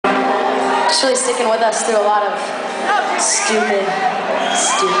Actually sticking with us through a lot of stupid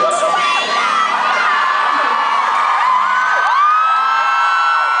stuff.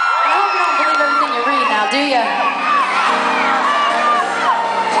 I hope you don't believe everything you read now, do ya?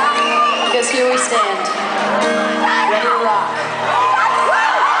 Because here we stand, ready to rock.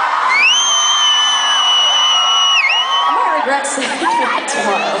 I might regret saying that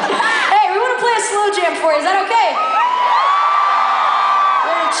tomorrow. Hey, we want to play a slow jam for you, is that okay?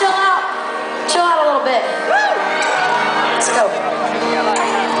 We're gonna chill out a little bit. Let's go.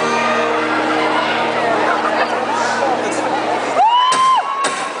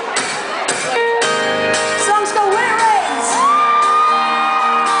 Songs go When It Rains.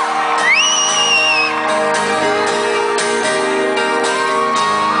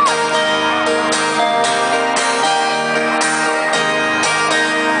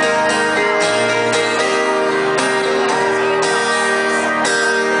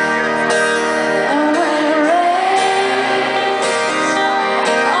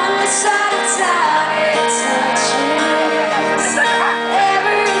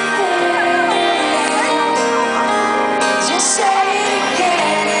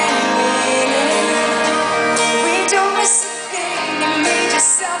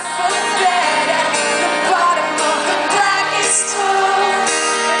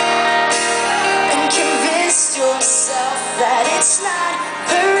 That it's not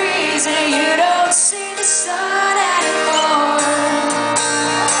the reason you don't see the sun anymore.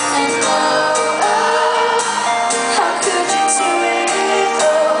 And how could you do it?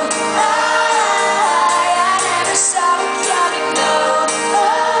 Oh, I never saw it coming. No,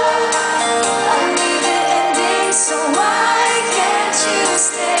 I knew the ending, so why can't you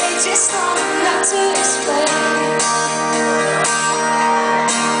stay just long enough to explain?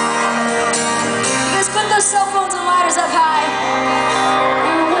 Let's put those cell phones